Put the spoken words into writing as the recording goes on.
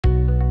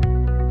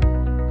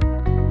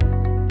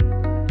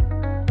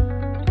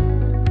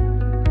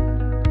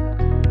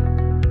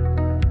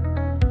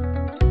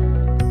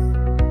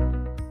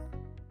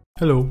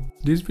Hello,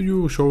 this video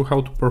will show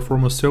how to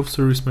perform a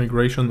self-service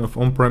migration of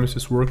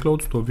on-premises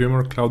workloads to a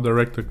VMware Cloud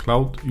Director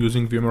Cloud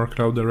using VMware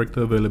Cloud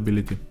Director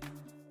Availability.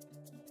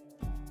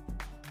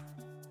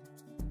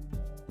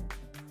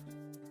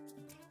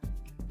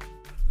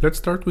 Let's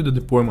start with the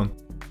deployment.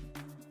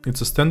 It's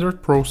a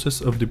standard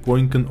process of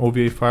deploying an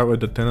OVA file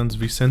at the tenant's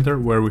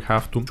vCenter where we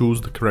have to choose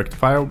the correct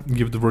file,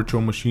 give the virtual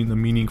machine a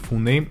meaningful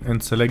name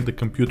and select the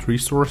compute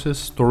resources,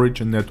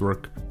 storage and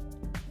network.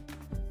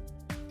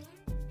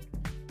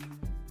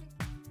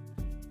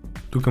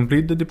 To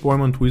complete the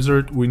deployment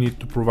wizard, we need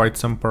to provide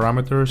some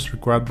parameters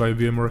required by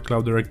VMware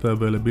Cloud Director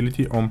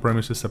Availability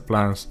on-premises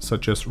appliance,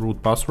 such as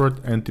root password,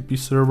 NTP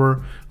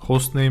server,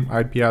 hostname,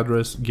 IP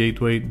address,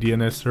 gateway,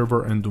 DNS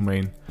server and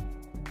domain.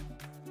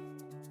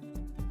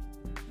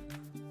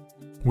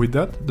 With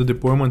that, the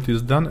deployment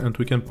is done and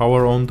we can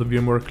power on the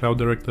VMware Cloud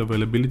Director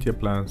Availability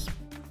appliance.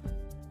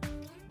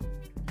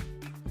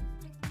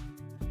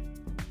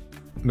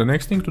 The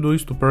next thing to do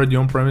is to pair the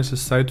on-premises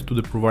site to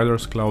the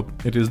provider's cloud.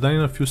 It is done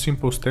in a few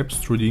simple steps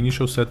through the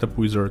initial setup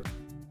wizard.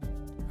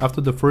 After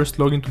the first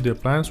login to the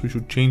appliance, we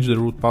should change the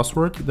root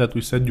password that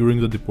we set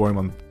during the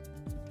deployment.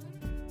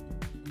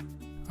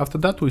 After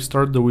that, we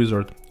start the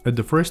wizard. At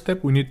the first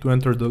step, we need to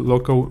enter the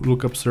local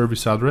lookup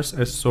service address,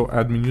 SSO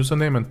admin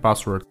username and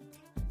password.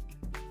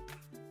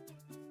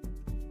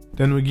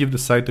 Then we give the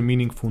site a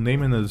meaningful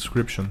name and a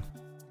description.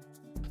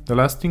 The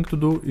last thing to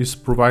do is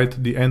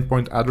provide the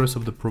endpoint address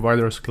of the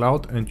provider's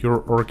cloud and your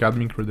org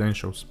admin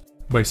credentials.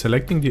 By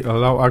selecting the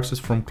Allow Access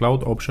from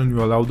Cloud option,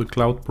 you allow the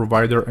cloud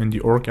provider and the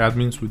org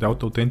admins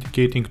without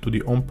authenticating to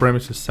the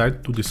on-premises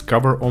site to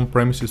discover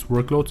on-premises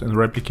workloads and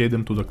replicate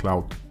them to the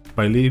cloud.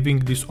 By leaving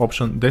this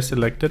option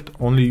deselected,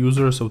 only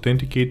users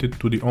authenticated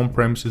to the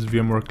on-premises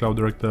VMware Cloud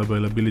Director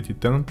Availability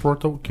tenant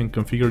portal can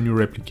configure new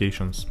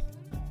replications.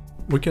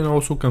 We can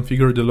also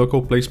configure the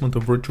local placement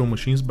of virtual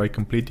machines by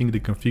completing the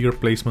Configure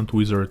Placement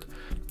wizard.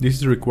 This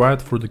is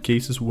required for the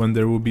cases when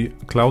there will be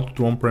cloud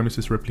to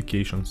on-premises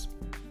replications.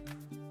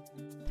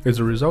 As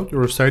a result,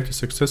 your site is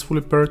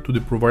successfully paired to the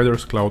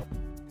provider's cloud.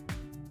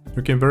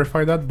 You can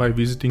verify that by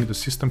visiting the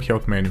System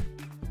Help menu.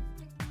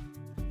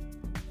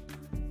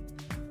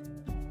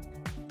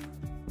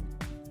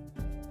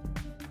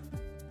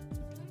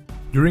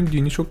 During the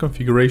initial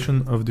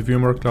configuration of the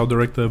VMware Cloud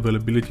Director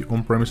Availability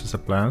on-premises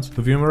appliance,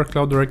 the VMware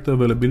Cloud Director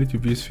Availability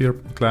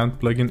vSphere client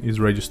plugin is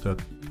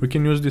registered. We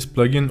can use this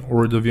plugin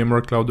or the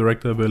VMware Cloud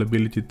Director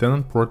Availability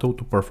tenant portal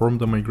to perform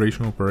the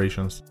migration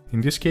operations.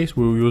 In this case,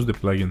 we will use the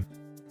plugin.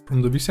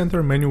 From the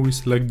vCenter menu, we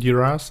select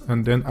DRaaS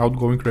and then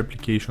Outgoing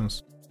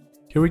Replications.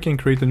 Here we can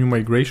create a new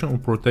migration or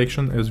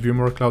protection, as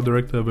VMware Cloud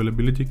Director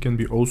Availability can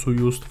be also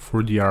used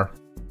for DR.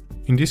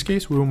 In this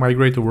case, we will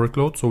migrate a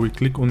workload, so we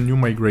click on New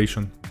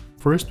Migration.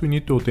 First, we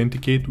need to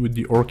authenticate with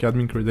the org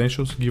admin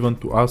credentials given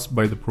to us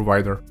by the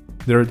provider.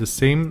 They are the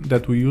same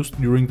that we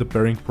used during the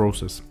pairing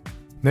process.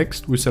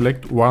 Next, we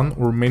select one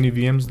or many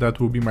VMs that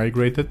will be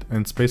migrated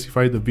and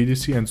specify the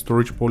VDC and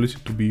storage policy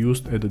to be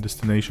used at the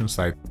destination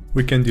site.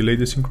 We can delay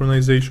the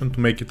synchronization to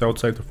make it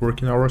outside of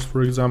working hours,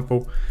 for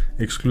example,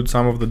 exclude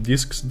some of the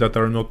disks that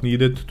are not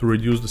needed to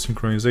reduce the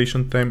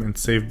synchronization time and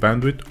save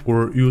bandwidth,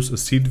 or use a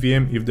seed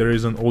VM if there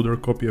is an older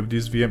copy of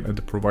this VM at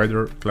the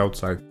provider cloud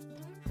site.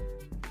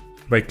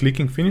 By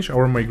clicking Finish,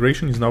 our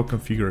migration is now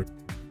configured.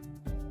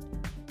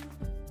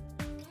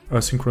 A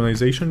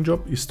synchronization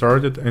job is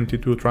started and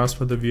it will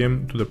transfer the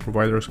VM to the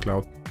provider's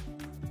cloud.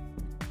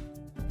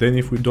 Then,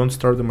 if we don't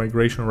start the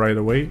migration right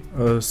away,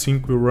 a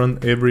sync will run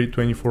every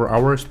 24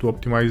 hours to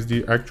optimize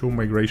the actual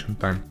migration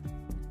time.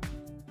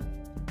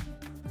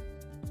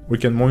 We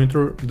can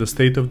monitor the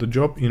state of the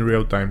job in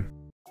real time.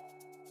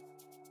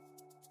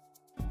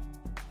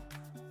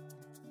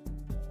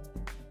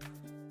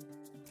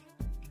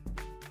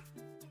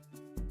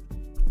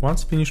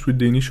 Once finished with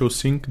the initial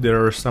sync,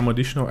 there are some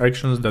additional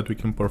actions that we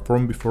can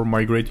perform before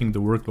migrating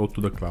the workload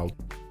to the cloud.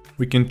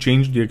 We can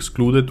change the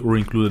excluded or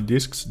included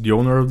disks, the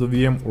owner of the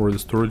VM or the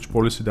storage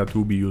policy that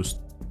will be used.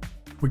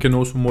 We can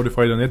also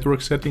modify the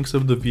network settings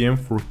of the VM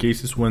for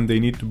cases when they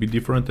need to be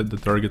different at the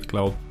target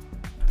cloud.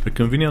 A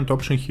convenient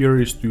option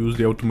here is to use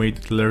the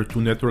automated Layer 2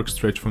 network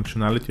stretch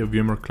functionality of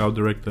VMware Cloud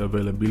Director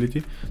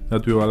Availability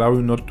that will allow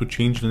you not to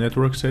change the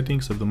network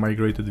settings of the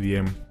migrated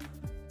VM.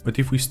 But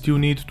if we still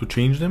need to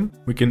change them,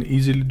 we can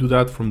easily do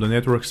that from the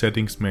Network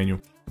Settings menu.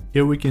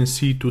 Here we can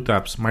see two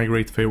tabs,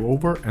 Migrate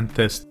Failover and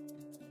Test.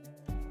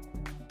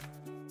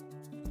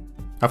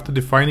 After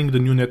defining the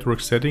new network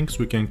settings,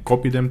 we can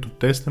copy them to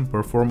test and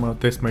perform a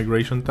test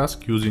migration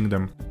task using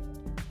them.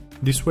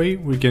 This way,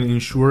 we can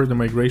ensure the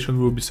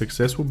migration will be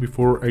successful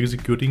before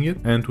executing it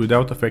and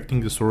without affecting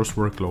the source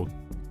workload.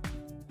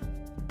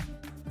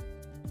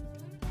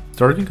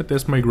 Starting a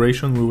test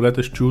migration will let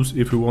us choose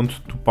if we want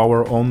to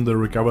power on the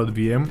recovered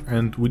VM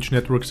and which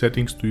network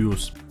settings to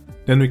use.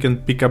 Then we can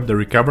pick up the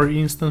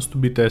recovery instance to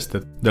be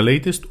tested, the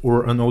latest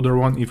or an older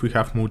one if we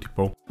have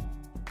multiple.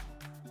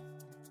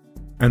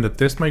 And the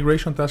test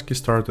migration task is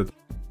started.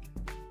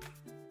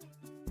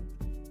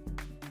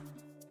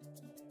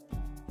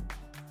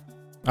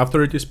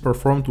 After it is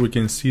performed, we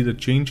can see the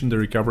change in the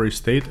recovery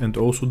state, and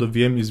also the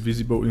VM is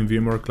visible in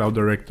VMware Cloud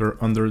Director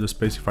under the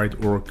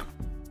specified org.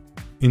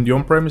 In the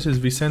on-premises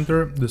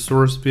vCenter, the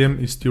source VM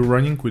is still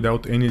running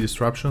without any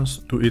disruptions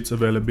to its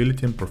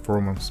availability and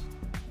performance.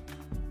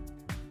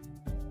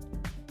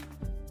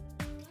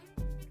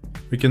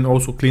 We can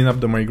also clean up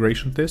the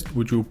migration test,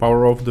 which will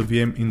power off the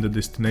VM in the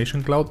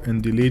destination cloud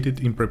and delete it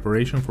in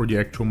preparation for the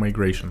actual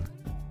migration.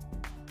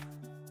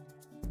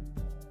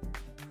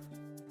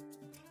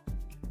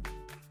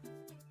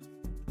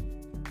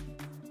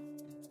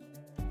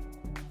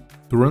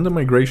 To run the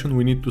migration,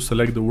 we need to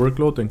select the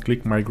workload and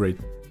click migrate.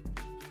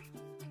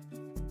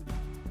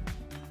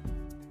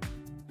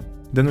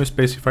 Then we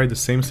specify the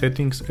same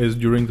settings as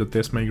during the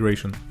test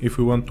migration. If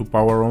we want to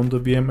power on the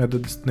VM at the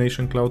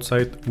destination cloud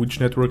site, which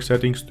network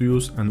settings to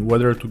use, and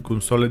whether to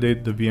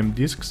consolidate the VM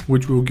disks,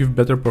 which will give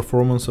better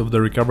performance of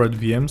the recovered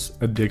VMs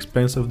at the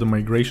expense of the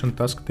migration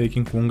task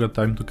taking longer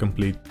time to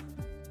complete.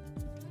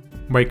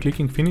 By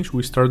clicking finish,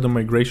 we start the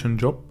migration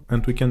job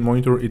and we can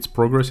monitor its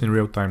progress in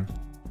real time.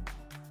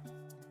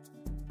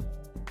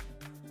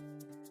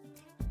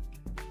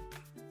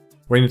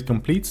 When it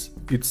completes,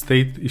 its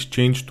state is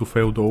changed to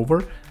failed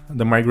over.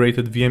 The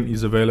migrated VM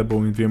is available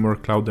in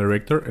VMware Cloud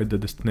Director at the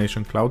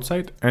destination cloud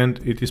site, and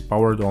it is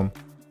powered on.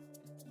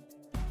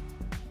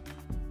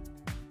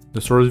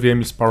 The source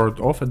VM is powered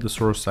off at the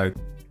source site.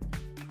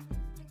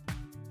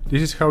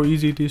 This is how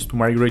easy it is to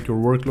migrate your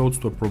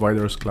workloads to a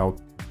provider's cloud.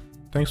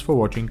 Thanks for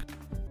watching.